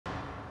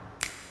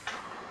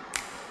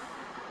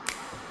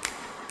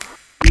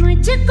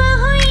मुझको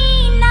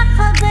हुई ना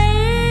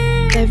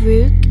खबर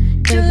adarshuc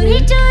चोरी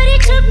चोरी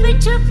छुप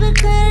छुप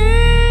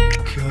कर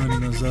क्या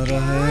नजारा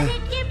है।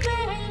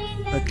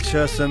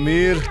 अच्छा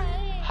Sameer.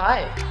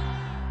 Hi.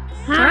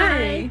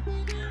 hi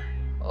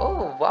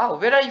Oh, wow.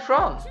 Where are you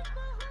from?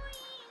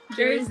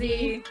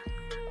 Jersey.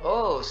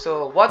 Oh, so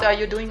what are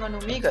you doing on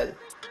Omegle?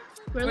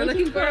 We're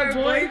looking for a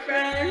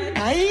boyfriend.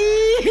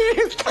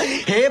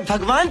 हे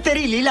भगवान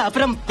तेरी लीला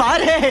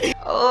अपरंपार है।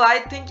 Oh, I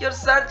think your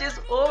search is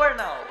over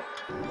now.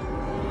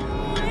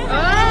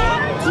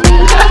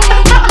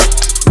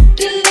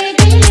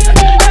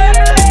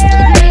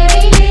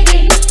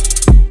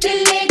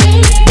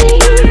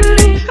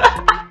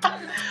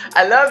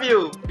 I love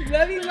you.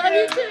 Love you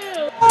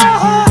too.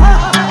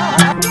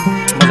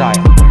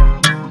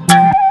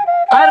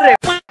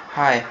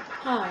 Hi.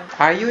 Hi.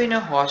 Are you in a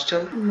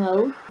hostel? No,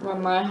 we're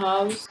my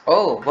house.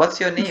 Oh,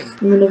 what's your name?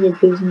 None of your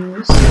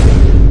business.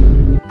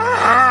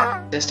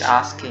 Just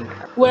asking.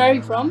 Where are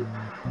you from?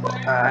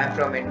 I'm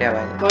from India.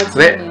 By the way. What's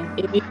Where? your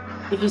name?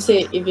 If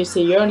you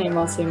say your name,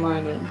 I'll say my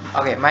name.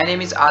 Okay, my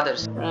name is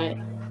Adarsh. Right.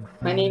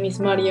 My name is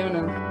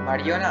Mariona.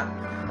 Mariona.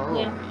 Oh,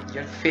 Yeah.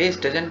 your face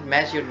doesn't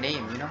match your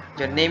name. You know,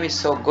 your name is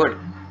so good.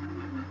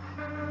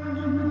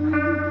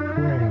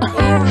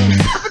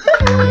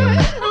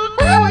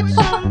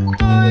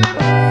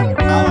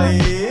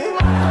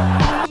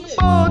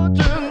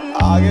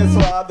 आगे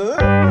स्वाद।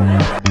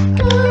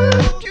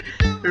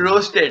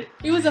 Roasted.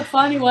 It was a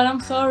funny one. I'm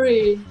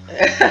sorry.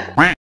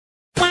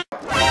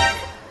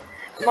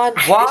 Wow.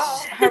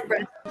 Her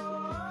breast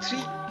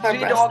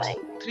thing.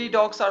 Three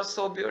dogs are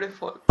so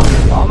beautiful.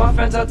 All my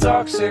friends are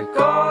toxic,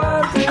 all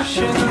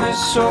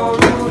ambitionless, so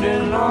rude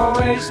and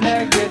always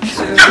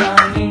negative.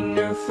 I need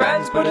new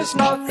friends, but it's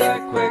not that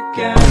quick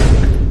and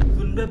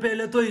सुन बे,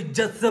 पहले तो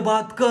इज्जत से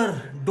बात कर।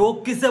 Dog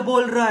किसे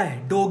बोल रहा है?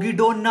 डॉगी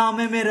डॉन नाम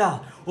है मेरा।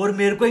 और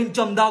मेरे को इन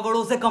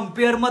चमदागड़ों से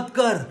कंपेयर मत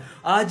कर।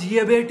 आज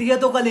ये बैठी है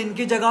तो कल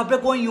इनकी जगह पे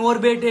कोई और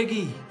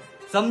बैठेगी,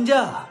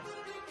 समझा?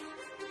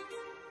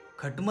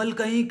 खटमल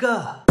कहीं का।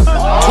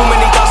 Too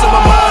many thoughts in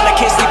my mind, I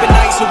can't sleep at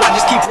night, so I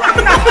just keep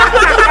running.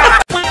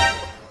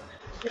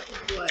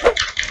 What?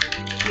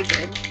 You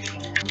good?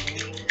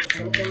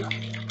 Something?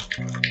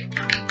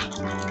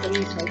 What are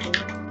you typing?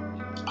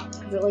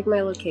 Is it like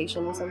my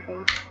location or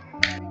something?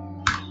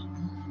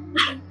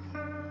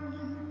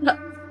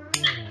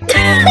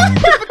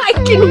 I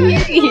can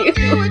hear you.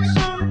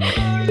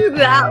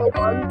 That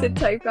long to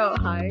type out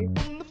hi.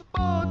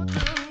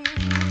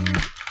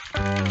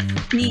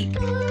 Speak.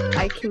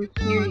 I can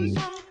hear you.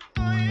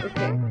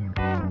 Okay.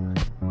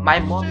 My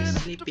mom is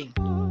sleeping.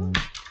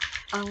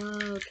 Oh,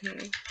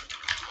 okay.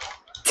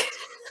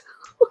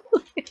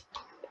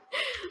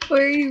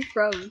 Where are you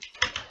from?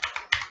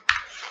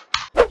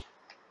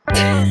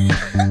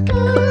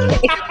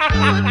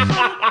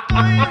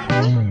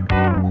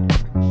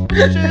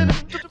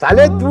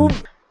 साले तू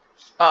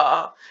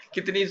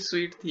कितनी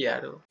sweet थी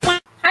यार वो।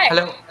 Hi.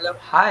 Hello.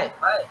 Hi.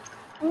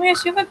 Oh my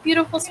gosh, you have a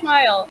beautiful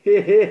smile.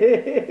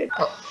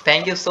 Oh,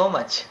 thank you so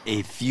much.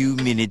 A few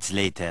minutes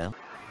later.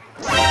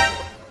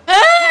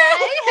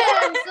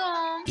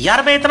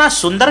 यार मैं इतना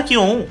सुंदर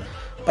क्यों हूँ?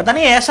 पता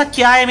नहीं ऐसा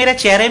क्या है मेरे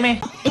चेहरे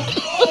में।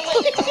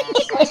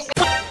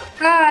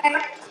 Hi.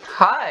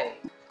 Hi.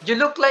 You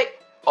look like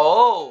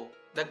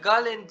the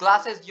girl in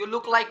glasses. You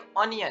look like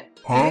onion.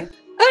 Huh?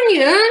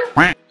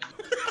 Onion?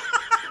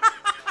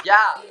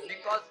 Yeah,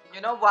 because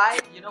you know why?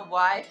 You know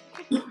why?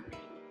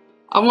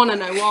 I want to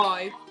know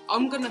why.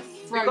 I'm gonna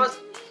throw. Because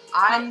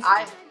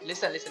I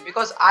listen.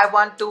 Because I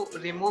want to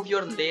remove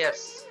your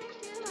layers.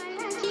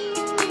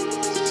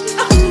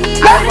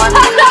 I want.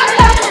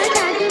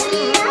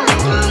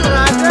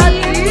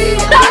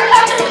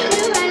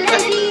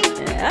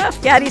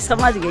 प्यारी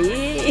समझ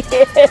गई।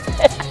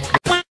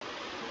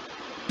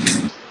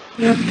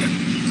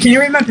 Can you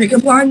read my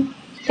pickup line?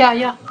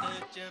 Yeah.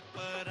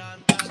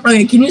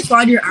 Okay, can you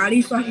slide your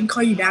addy so I can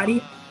call you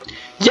daddy?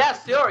 Yes,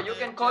 sure. You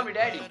can call me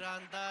daddy.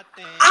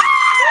 Ah!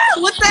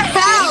 What the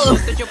hell?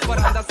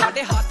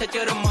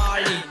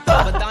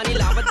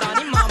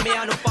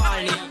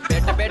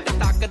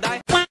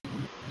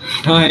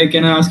 Hi,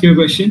 can I ask you a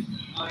question?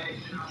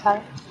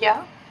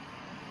 Yeah.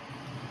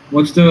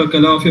 What's the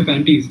color of your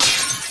panties?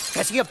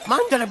 कैसी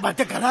अपमानजनक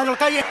बातें कर रहा है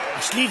लड़का, ये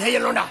अश्लील है ये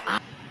लोंडा।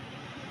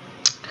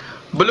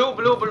 ब्लू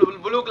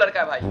कलर का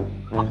है भाई।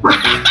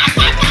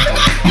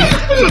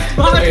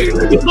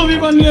 भाई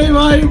बन गई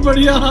भाई,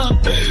 बढ़िया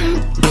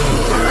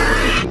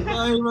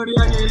भाई,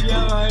 बढ़िया खेल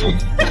गया भाई।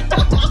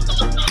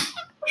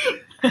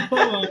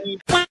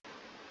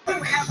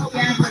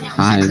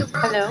 Hi.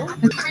 Hello.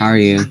 How are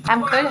you?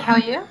 I'm good. How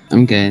are you?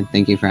 I'm good.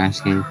 Thank you for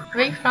asking.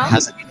 Where are you from?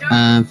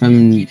 From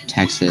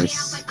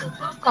Texas.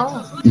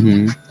 Oh.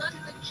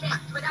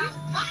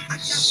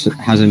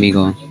 How's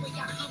Omegle?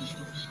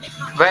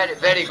 Very,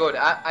 very good.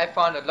 I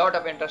found a lot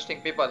of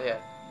interesting people here.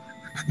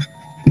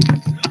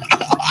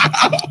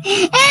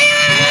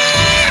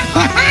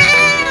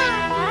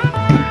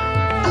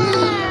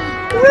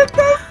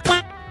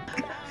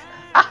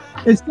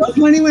 It's so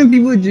funny when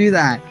people do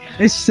that.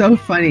 It's so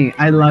funny.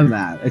 I love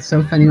that. It's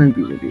so funny when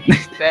people do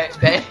that.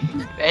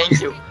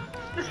 Thank you.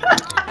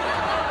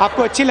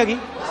 आपको अच्छी लगी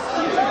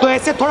तो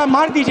ऐसे थोड़ा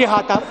मार दीजिए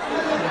हाथ, आप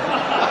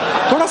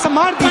थोड़ा सा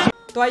मार दीजिए।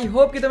 तो आई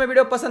होप कि तुम्हें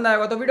वीडियो पसंद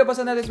आएगा। तो वीडियो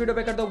पसंद आए तो इस वीडियो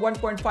पे कर दो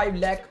 1.5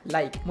 लाख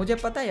लाइक। मुझे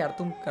पता है यार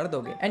तुम कर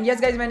दोगे। एंड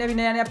यस गाइज, मैंने अभी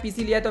नया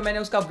पीसी लिया है तो मैंने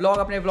उसका व्लॉग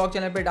अपने व्लॉग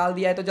चैनल पे डाल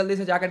दिया है, तो जल्दी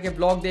से जाकर के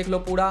व्लॉग देख लो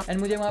पूरा। एंड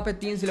मुझे वहाँ पे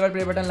 3 सिल्वर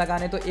प्ले बटन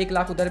लगाने, तो 1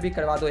 लाख उधर भी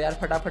करवा दो यार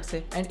फटाफट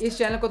से। एंड इस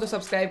चैनल को तो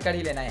सब्सक्राइब कर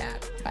ही लेना यार।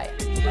 बाय।